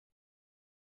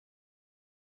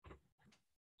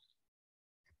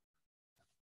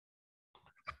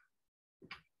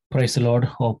Praise the Lord.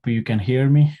 Hope you can hear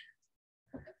me.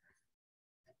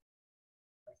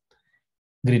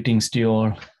 Greetings to you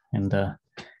all in the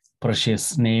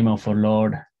precious name of our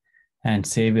Lord and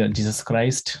Savior Jesus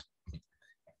Christ.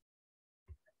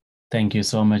 Thank you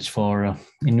so much for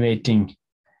inviting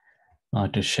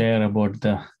to share about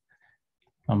the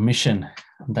mission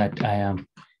that I am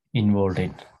involved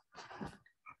in.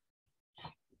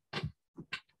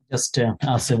 Just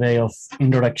as a way of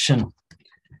introduction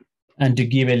and to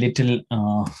give a little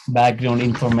background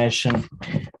information,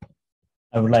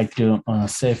 I would like to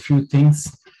say a few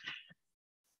things.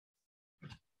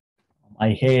 I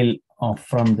hail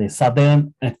from the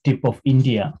southern tip of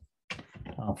India,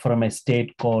 from a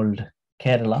state called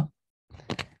Kerala,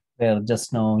 where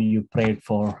just now you prayed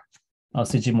for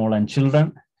Sijimol and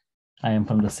children. I am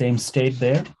from the same state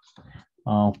there.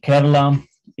 Kerala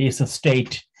is a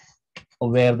state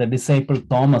where the disciple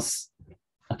Thomas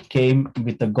came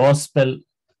with the gospel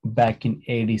back in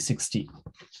AD 60.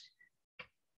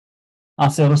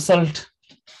 As a result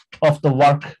of the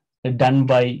work done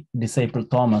by disciple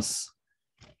Thomas,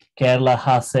 Kerala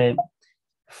has a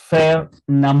fair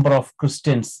number of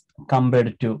Christians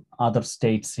compared to other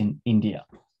states in India.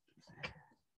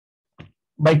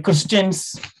 By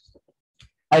Christians,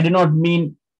 I do not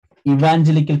mean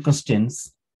evangelical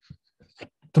Christians.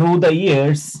 Through the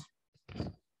years,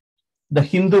 the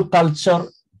Hindu culture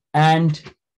and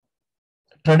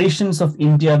traditions of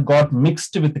India got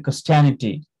mixed with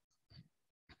Christianity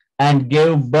and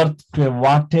gave birth to a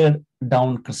watered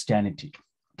down Christianity.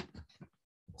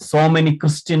 So many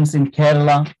Christians in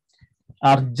Kerala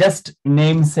are just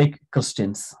namesake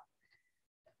Christians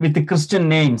with the Christian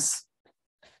names,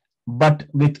 but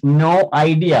with no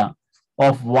idea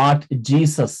of what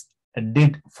Jesus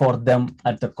did for them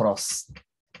at the cross.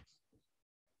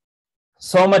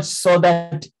 So much so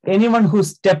that anyone who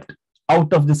stepped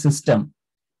out of the system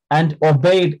and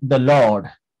obeyed the Lord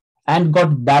and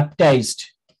got baptized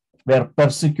were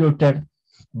persecuted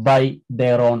by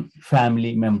their own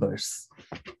family members.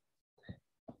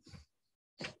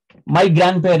 My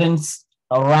grandparents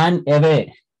ran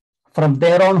away from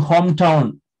their own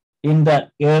hometown in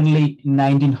the early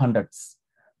 1900s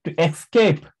to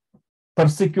escape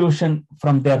persecution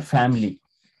from their family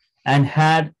and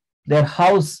had their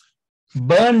house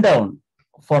burned down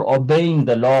for obeying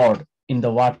the Lord in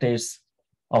the waters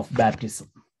of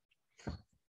baptism.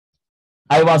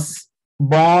 I was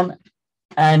born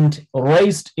and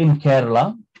raised in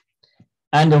Kerala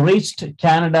and reached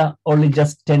Canada only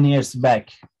just 10 years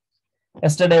back.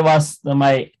 Yesterday was the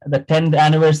 10th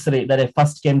anniversary that I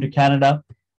first came to Canada.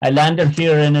 I landed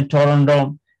here in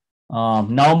Toronto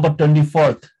November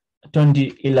 24th,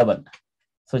 2011.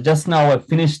 So just now I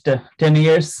finished 10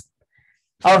 years.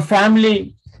 Our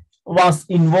family was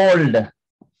involved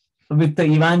with the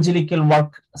evangelical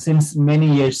work since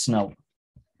many years now.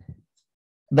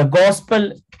 The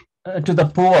gospel to the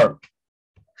poor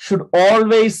should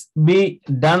always be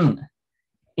done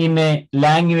in a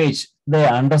language they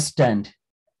understand,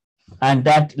 and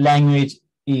that language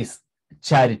is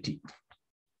charity.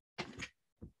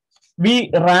 We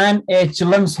ran a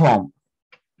children's home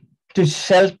to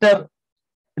shelter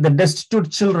the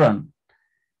destitute children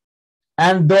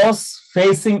and those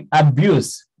facing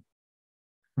abuse,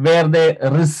 where they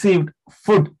received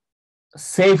food,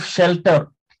 safe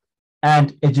shelter,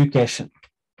 and education.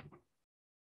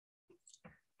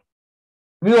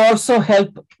 We also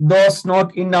help those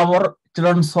not in our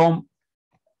children's home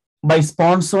by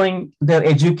sponsoring their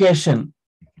education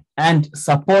and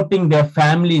supporting their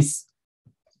families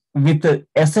with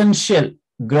essential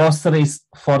groceries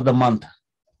for the month.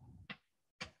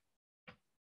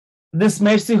 This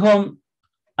mercy home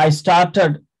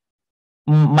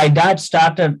my dad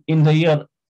started in the year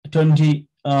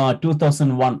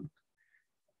 2001,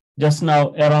 just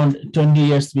now around 20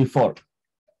 years before.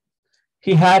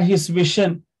 He had his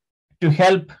vision to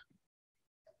help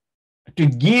to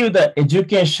give the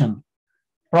education,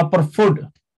 proper food,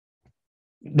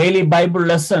 daily Bible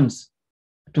lessons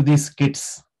to these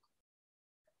kids.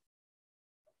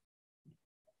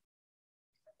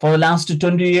 For the last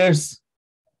 20 years,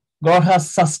 God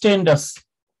has sustained us.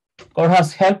 God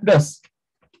has helped us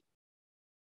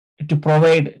to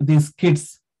provide these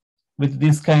kids with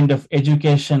this kind of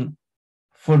education,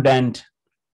 food, and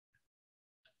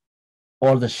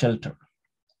all the shelter.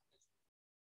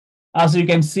 As you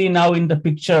can see now in the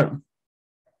picture,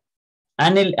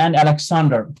 Anil and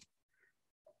Alexander,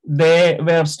 they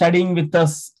were studying with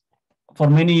us for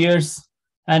many years.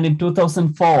 And in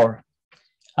 2004,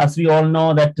 as we all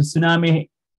know, that the tsunami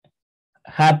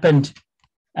happened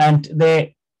and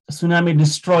the tsunami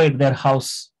destroyed their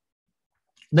house.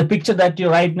 The picture that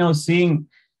you're right now seeing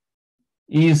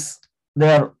is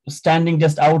they're standing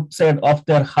just outside of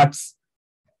their huts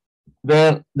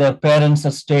where their parents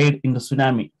have stayed in the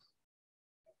tsunami.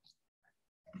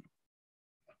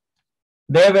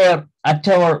 They were at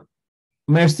our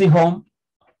mercy home.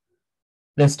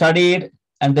 They studied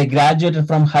and they graduated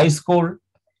from high school.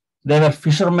 They were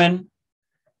fishermen.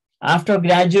 After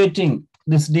graduating,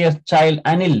 this dear child,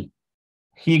 Anil,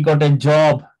 he got a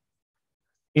job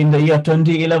in the year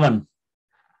 2011,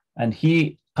 and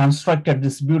he constructed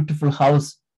this beautiful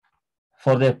house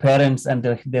for their parents and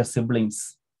their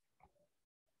siblings.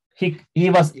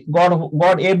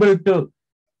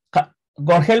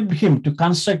 God helped him to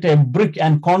construct a brick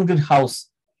and concrete house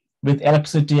with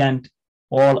electricity and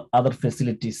all other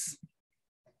facilities.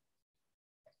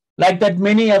 Like that,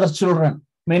 many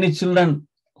children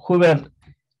who were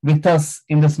with us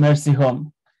in this mercy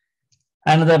home.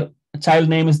 Another child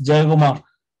name is Jayagumar.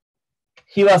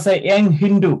 He was a young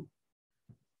Hindu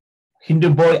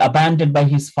boy abandoned by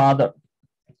his father.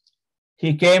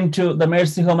 He came to the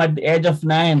mercy home at the age of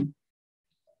 9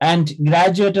 and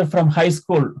graduated from high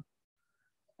school.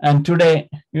 And today,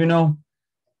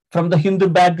 from the Hindu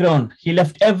background, he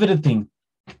left everything.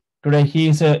 Today, he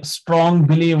is a strong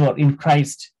believer in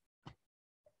Christ.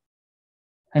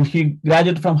 And he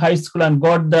graduated from high school and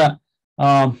got the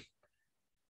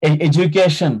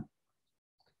education.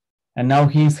 And now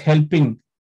he is helping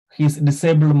his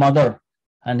disabled mother,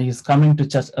 and he is coming to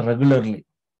church regularly.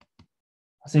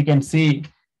 As you can see,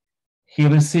 he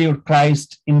received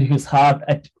Christ into his heart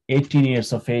at 18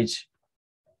 years of age.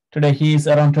 Today, he is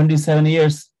around 27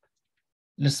 years.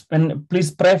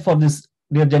 Please pray for this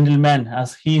dear gentleman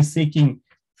as he is seeking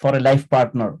for a life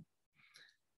partner.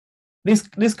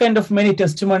 This kind of many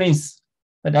testimonies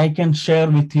that I can share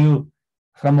with you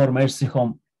from our mercy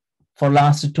home. For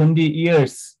last 20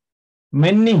 years,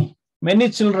 many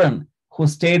children who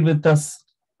stayed with us,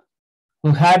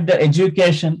 who had the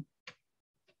education,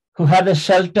 who had a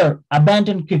shelter,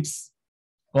 abandoned kids,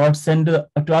 God sent to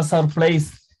us our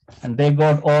place, and they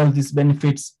got all these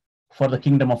benefits for the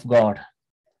kingdom of God.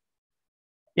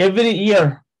 Every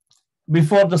year,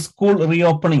 before the school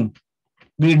reopening,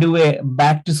 we do a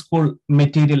back to school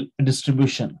material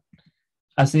distribution.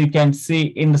 As you can see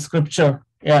in the scripture,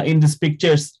 in these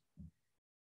pictures,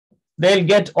 they'll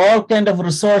get all kind of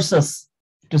resources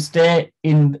to stay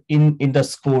in the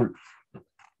school.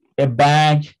 A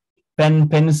bag, pen,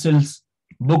 pencils,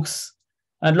 books,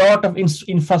 a lot of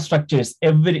infrastructures.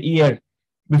 Every year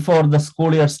before the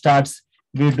school year starts,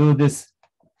 we do this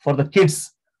for the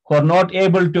kids who are not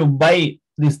able to buy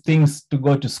these things to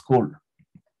go to school.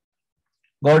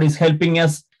 God is helping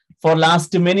us for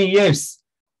last many years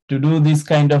to do this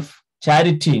kind of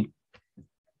charity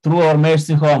through our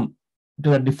mercy home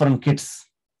to the different kids.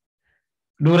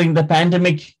 During the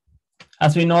pandemic,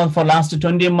 as we know, for last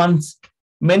 20 months,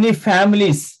 many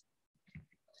families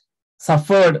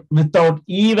suffered without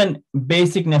even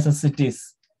basic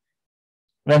necessities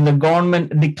when the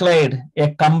government declared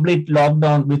a complete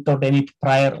lockdown without any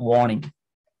prior warning.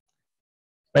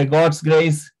 By God's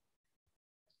grace,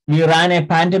 we ran a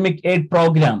pandemic aid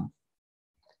program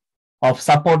of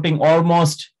supporting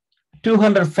almost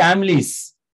 200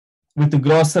 families with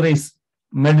groceries,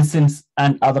 medicines,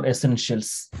 and other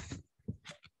essentials.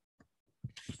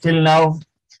 Till now,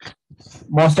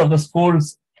 most of the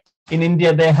schools in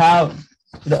India, they have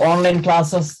the online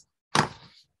classes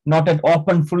not yet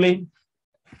open fully.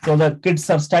 So the kids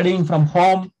are studying from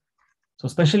home. So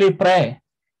especially pray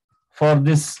for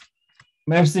this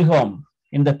mercy home.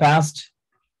 In the past,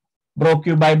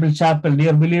 Brookview Bible Chapel,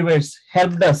 dear believers,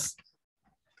 helped us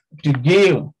to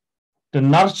give, to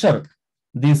nurture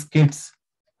these kids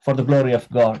for the glory of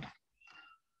God.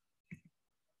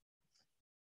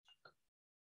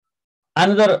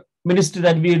 Another ministry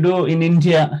that we do in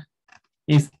India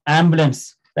is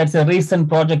ambulance. That's a recent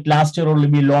project, last year only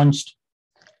we launched.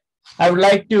 I would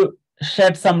like to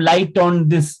shed some light on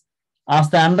this, as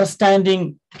the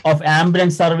understanding of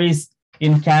ambulance service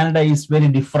in Canada is very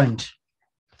different.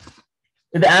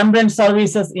 The ambulance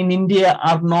services in India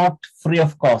are not free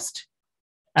of cost,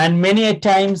 and many a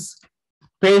times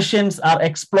patients are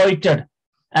exploited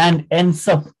and ends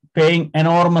up paying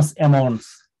enormous amounts.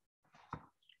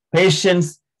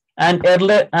 Patients and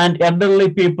elderly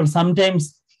people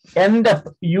sometimes end up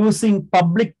using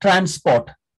public transport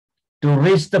to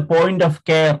reach the point of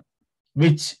care,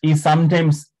 which is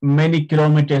sometimes many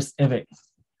kilometers away.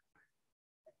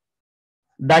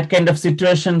 That kind of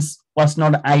situations was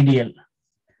not ideal.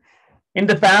 In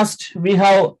the past, we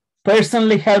have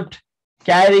personally helped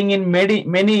carrying in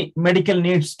many medical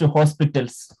needs to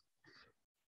hospitals.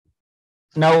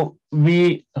 Now,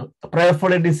 we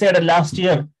prayerfully decided last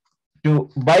year to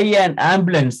buy an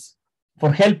ambulance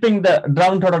for helping the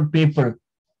downtrodden people,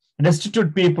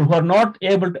 destitute people who are not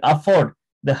able to afford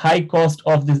the high cost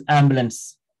of this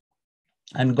ambulance.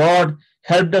 And God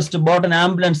helped us to buy an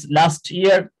ambulance last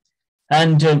year,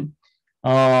 and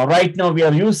right now we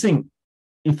are using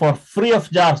it for free of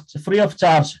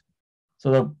charge.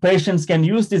 So the patients can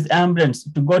use this ambulance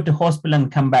to go to hospital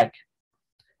and come back.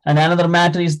 And another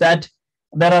matter is that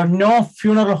there are no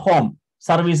funeral home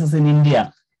services in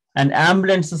India, and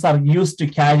ambulances are used to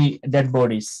carry dead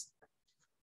bodies.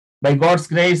 By God's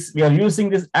grace, we are using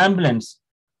this ambulance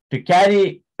to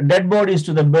carry dead bodies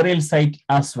to the burial site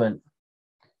as well.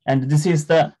 And this is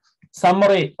the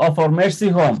summary of our mercy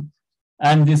home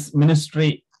and this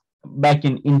ministry back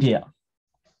in India.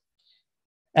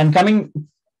 And coming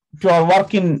to our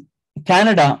work in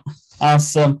Canada,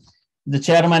 as the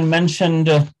chairman mentioned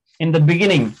in the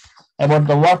beginning about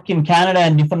the work in Canada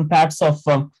and different parts of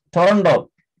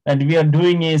Toronto that we are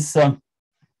doing is,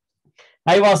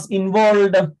 I was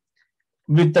involved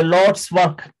with the Lord's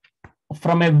work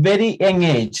from a very young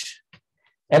age,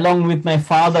 along with my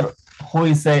father, who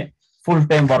is a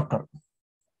full-time worker.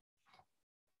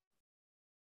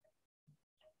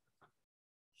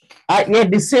 A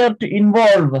desire to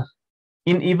involve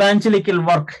in evangelical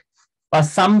work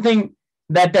was something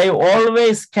that I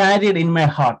always carried in my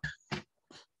heart.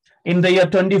 In the year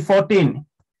 2014,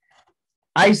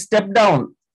 I stepped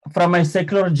down from my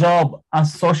secular job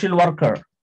as social worker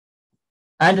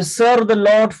and served the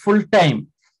Lord full-time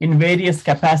in various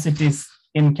capacities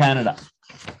in Canada.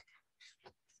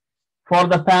 For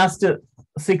the past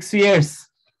 6 years,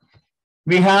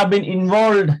 we have been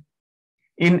involved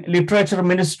in literature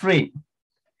ministry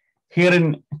here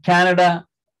in Canada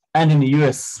and in the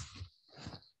US.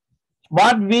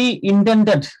 What we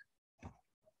intended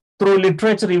through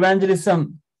literature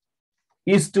evangelism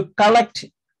is to collect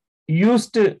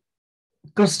used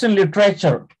Christian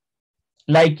literature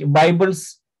like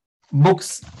Bibles,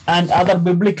 books, and other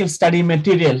biblical study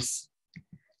materials.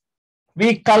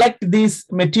 We collect these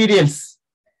materials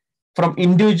from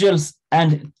individuals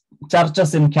and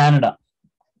churches in Canada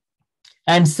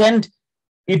and send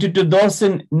it to those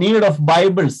in need of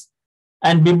Bibles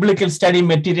and biblical study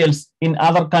materials in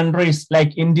other countries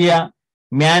like India,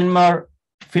 Myanmar,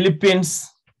 Philippines,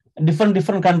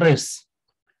 different countries.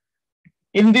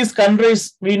 In these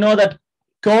countries, we know that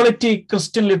quality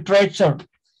Christian literature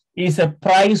is a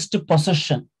prized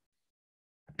possession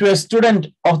to a student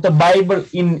of the Bible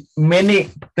in many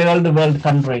third world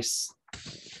countries.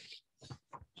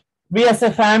 We as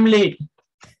a family,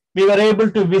 we were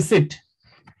able to visit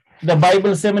the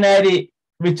Bible seminary,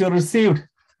 which received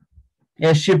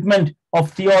a shipment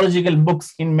of theological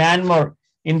books in Myanmar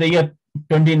in the year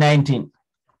 2019.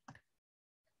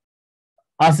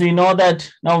 As we know that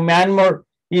now Myanmar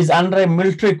is under a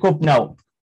military coup now.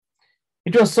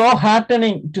 It was so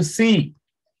heartening to see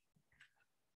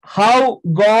how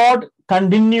God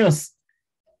continues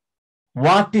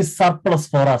what is surplus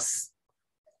for us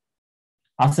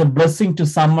as a blessing to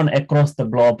someone across the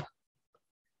globe.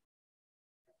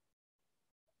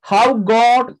 How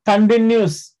God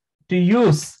continues to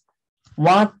use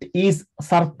what is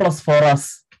surplus for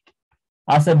us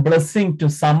as a blessing to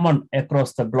someone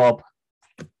across the globe.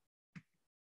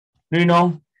 You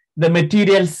know, the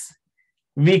materials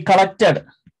we collected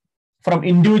from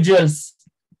individuals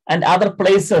and other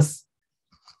places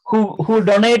who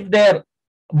donate their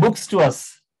books to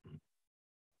us.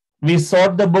 We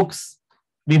sort the books,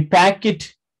 we pack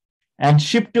it, and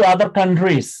ship to other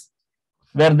countries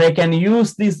where they can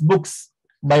use these books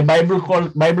by Bible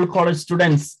college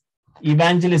students,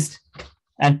 evangelists,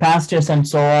 and pastors, and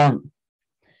so on.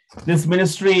 This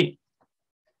ministry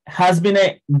has been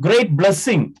a great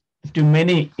blessing to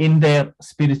many in their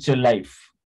spiritual life.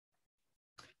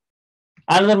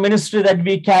 Another ministry that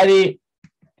we carry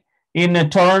in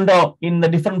Toronto, in the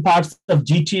different parts of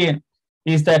GTA,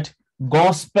 is that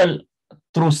gospel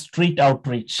through street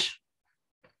outreach.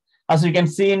 As you can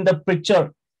see in the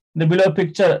picture, the below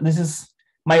picture, this is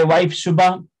my wife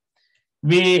Shubha.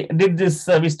 We did this,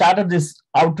 we started this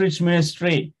outreach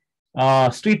ministry,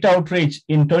 street outreach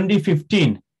in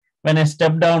 2015, when I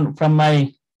stepped down from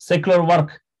my secular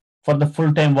work for the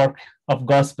full-time work of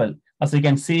gospel. As you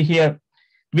can see here,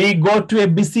 we go to a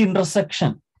busy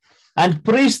intersection and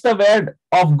preach the word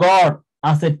of God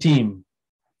as a team.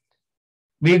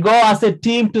 We go as a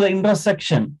team to the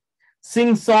intersection,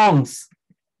 sing songs,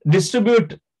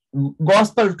 distribute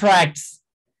gospel tracts,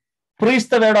 preach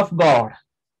the word of God,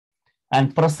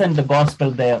 and present the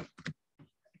gospel there.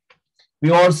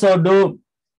 We also do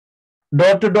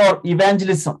door-to-door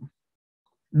evangelism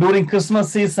during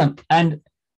Christmas season and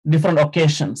different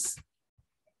occasions.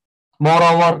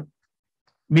 Moreover,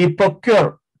 we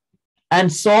procure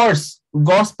and source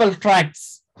gospel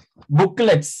tracts,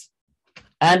 booklets,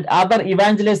 and other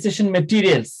evangelization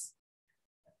materials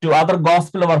to other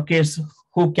gospel workers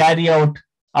who carry out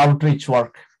outreach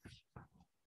work.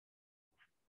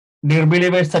 Dear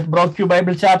believers at Broadview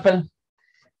Bible Chapel,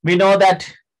 we know that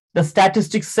the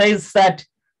statistics says that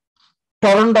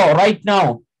Toronto right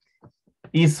now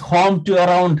is home to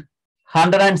around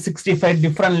 165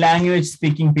 different language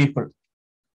speaking people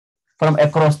from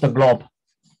across the globe.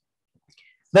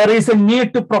 There is a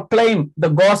need to proclaim the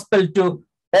gospel to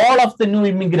all of the new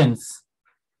immigrants,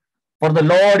 for the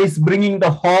Lord is bringing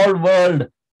the whole world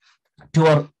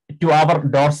to our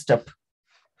doorstep.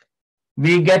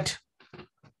 We get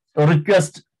a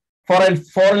request for a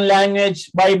foreign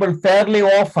language Bible fairly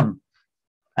often,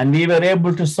 and we were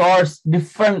able to source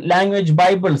different language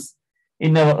Bibles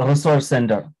in our resource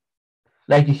center,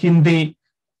 like Hindi,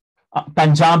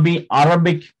 Punjabi,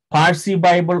 Arabic, Parsi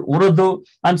Bible, Urdu,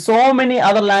 and so many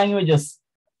other languages,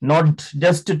 not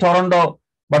just to Toronto,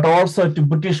 but also to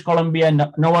British Columbia,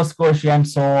 Nova Scotia, and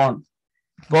so on.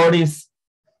 God is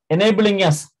enabling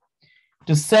us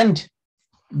to send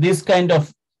this kind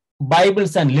of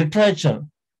Bibles and literature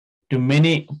to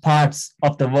many parts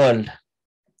of the world.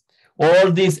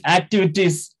 All these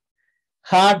activities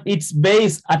had its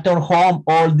base at our home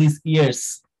all these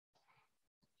years.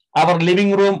 Our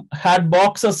living room had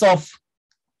boxes of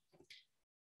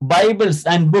Bibles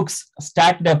and books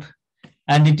stacked up,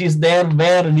 and it is there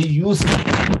where we used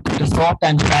to sort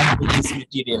and pack these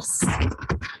materials.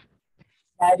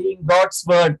 Carrying God's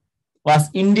word was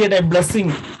indeed a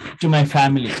blessing to my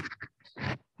family.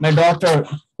 My daughter,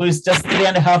 who is just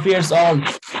 3.5 years old,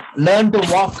 learned to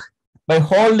walk by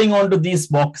holding on to these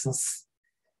boxes.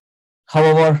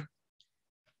 However,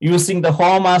 using the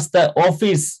home as the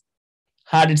office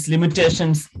had its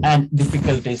limitations and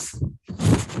difficulties.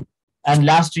 And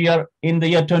last year, in the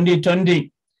year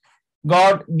 2020,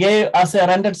 God gave us a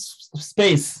rented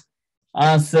space,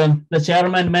 as the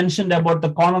chairman mentioned about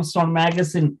the Cornerstone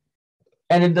magazine.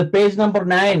 And in the page number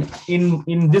 9,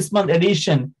 in this month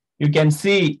edition, you can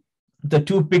see the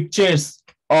 2 pictures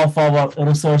of our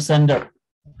resource center.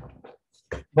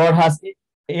 God has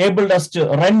enabled us to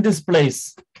rent this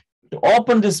place, to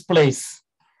open this place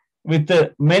with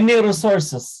many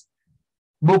resources,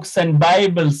 books and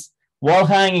Bibles, wall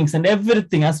hangings, and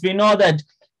everything. As we know that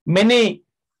many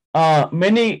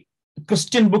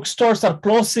Christian bookstores are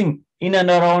closing in and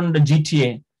around the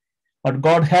GTA, but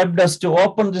God helped us to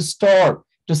open this store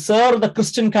to serve the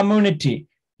Christian community,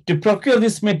 to procure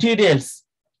these materials,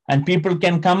 and people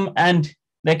can come and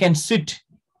they can sit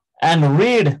and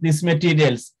read these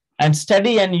materials and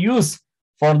study and use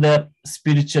for their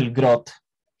spiritual growth.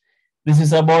 This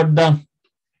is about the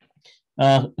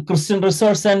Christian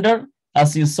Resource Center.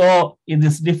 As you saw in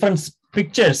these different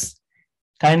pictures,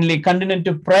 kindly continue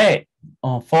to pray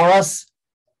for us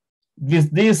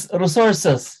with these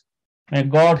resources. May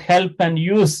God help and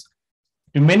use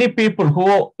to many people who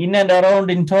are in and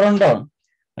around in Toronto,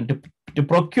 and to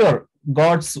procure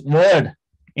God's word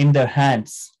in their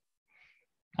hands.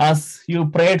 As you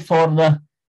prayed for the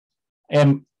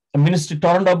Ministry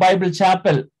Toronto Bible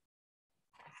Chapel,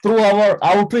 through our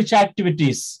outreach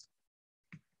activities,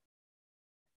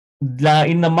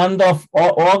 in the month of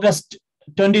August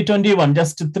 2021,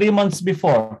 just 3 months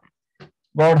before,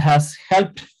 God has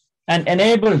helped and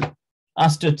enabled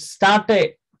us to start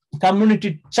a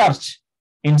community church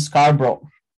in Scarborough.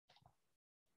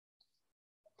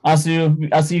 As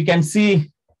you can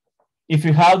see, if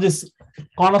you have this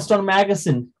Cornerstone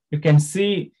magazine, you can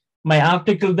see my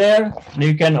article there.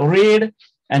 You can read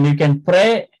and you can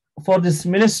pray for this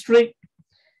ministry.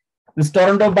 This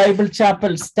Toronto Bible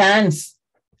Chapel stands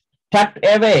tucked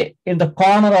away in the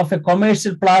corner of a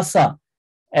commercial plaza,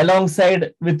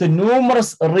 alongside with the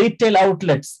numerous retail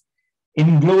outlets,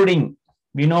 including,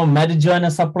 marijuana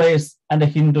suppliers and a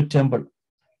Hindu temple.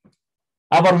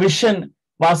 Our vision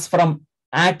was from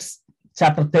Acts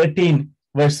chapter 13,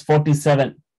 verse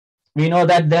 47. We know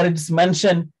that there it is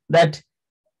mentioned that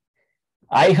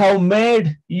I have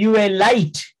made you a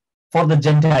light for the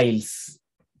Gentiles,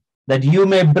 that you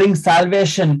may bring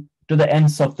salvation to the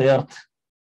ends of the earth.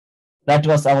 That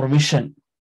was our vision,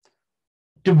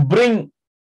 to bring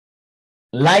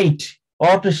light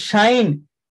or to shine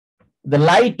the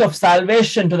light of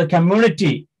salvation to the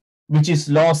community which is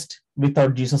lost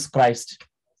without Jesus Christ.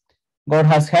 God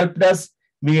has helped us.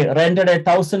 We rented a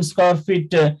 1,000 square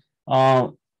feet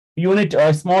unit or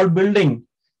a small building,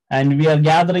 and we are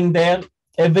gathering there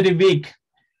every week.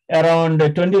 Around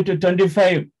 20 to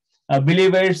 25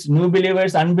 believers, new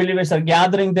believers, unbelievers are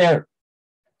gathering there.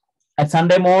 At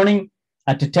Sunday morning,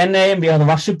 At 10 a.m., we have the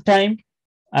worship time.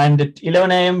 And at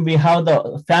 11 a.m., we have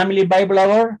the family Bible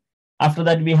hour. After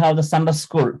that, we have the Sunday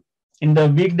school. In the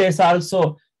weekdays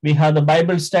also, we have the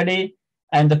Bible study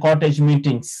and the cottage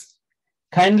meetings.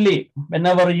 Kindly,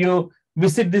 whenever you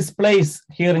visit this place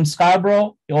here in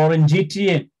Scarborough or in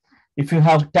GTA, if you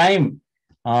have time,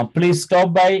 please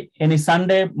stop by any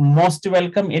Sunday. Most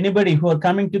welcome. Anybody who are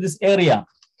coming to this area,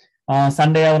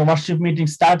 Sunday, our worship meeting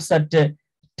starts at 10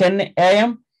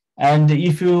 a.m. And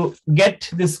if you get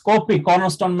this copy,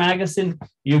 Cornerstone Magazine,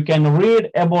 you can read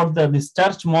about this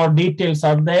church. More details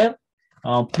are there.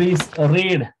 Please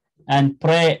read and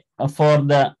pray for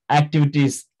the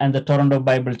activities and the Toronto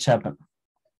Bible Chapel.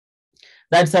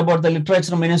 That's about the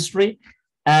literature ministry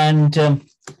and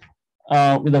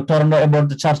with the Toronto, about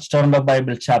the church Toronto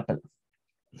Bible Chapel.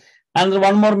 And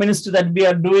one more ministry that we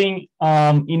are doing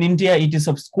in India, it is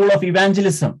a School of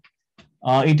Evangelism.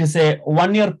 It is a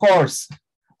one-year course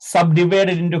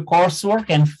subdivided into coursework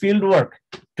and fieldwork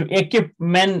to equip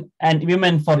men and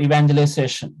women for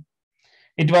evangelization.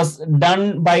 It was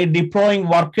done by deploying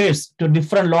workers to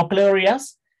different local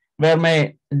areas where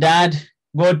my dad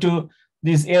go to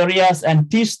these areas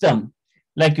and teach them.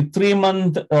 Like 3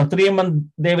 months,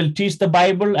 they will teach the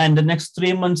Bible, and the next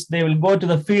 3 months they will go to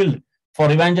the field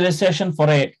for evangelization, for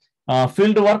a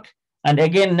field work. And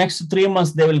again, next 3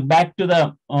 months, they will back to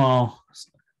the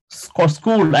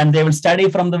school and they will study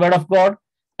from the Word of God.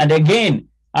 And again,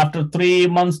 after 3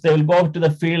 months, they will go to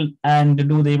the field and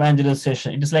do the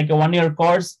evangelization. It is like a one-year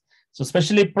course. So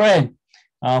especially pray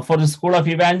for the School of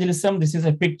Evangelism. This is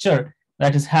a picture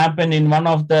that has happened in one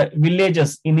of the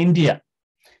villages in India.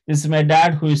 This is my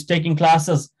dad who is taking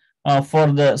classes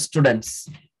for the students.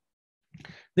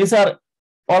 These are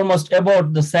almost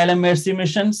about the Salem Mercy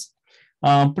Missions.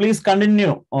 Please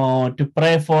continue to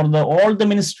pray for all the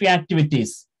ministry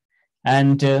activities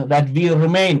and that we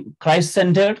remain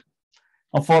Christ-centered,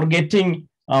 for getting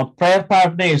prayer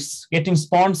partners, getting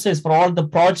sponsors for all the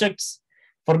projects,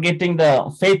 for getting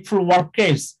the faithful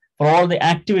workers for all the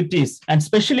activities, and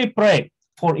especially pray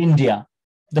for India,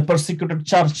 the persecuted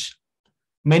church.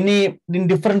 Many in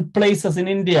different places in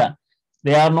India,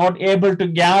 they are not able to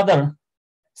gather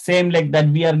same like that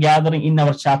we are gathering in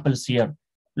our chapels here.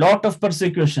 Lot of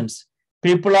persecutions.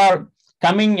 People are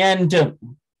coming and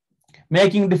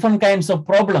making different kinds of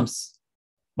problems.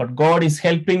 But God is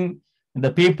helping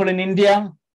the people in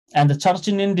India and the church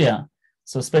in India.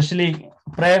 So especially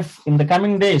pray in the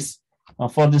coming days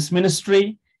for this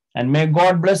ministry. And may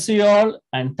God bless you all.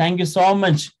 And thank you so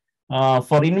much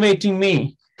for inviting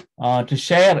me to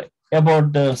share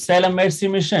about the Salem Mercy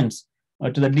Missions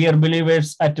to the dear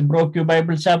believers at Brookview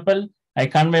Bible Chapel. I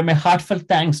convey my heartfelt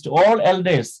thanks to all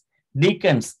elders,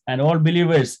 deacons, and all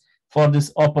believers for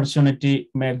this opportunity.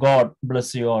 May God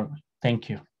bless you all. Thank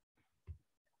you.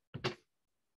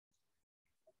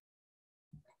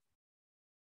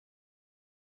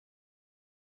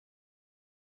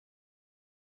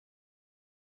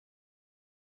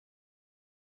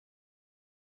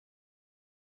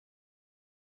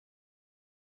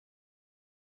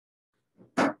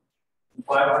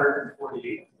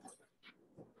 $548.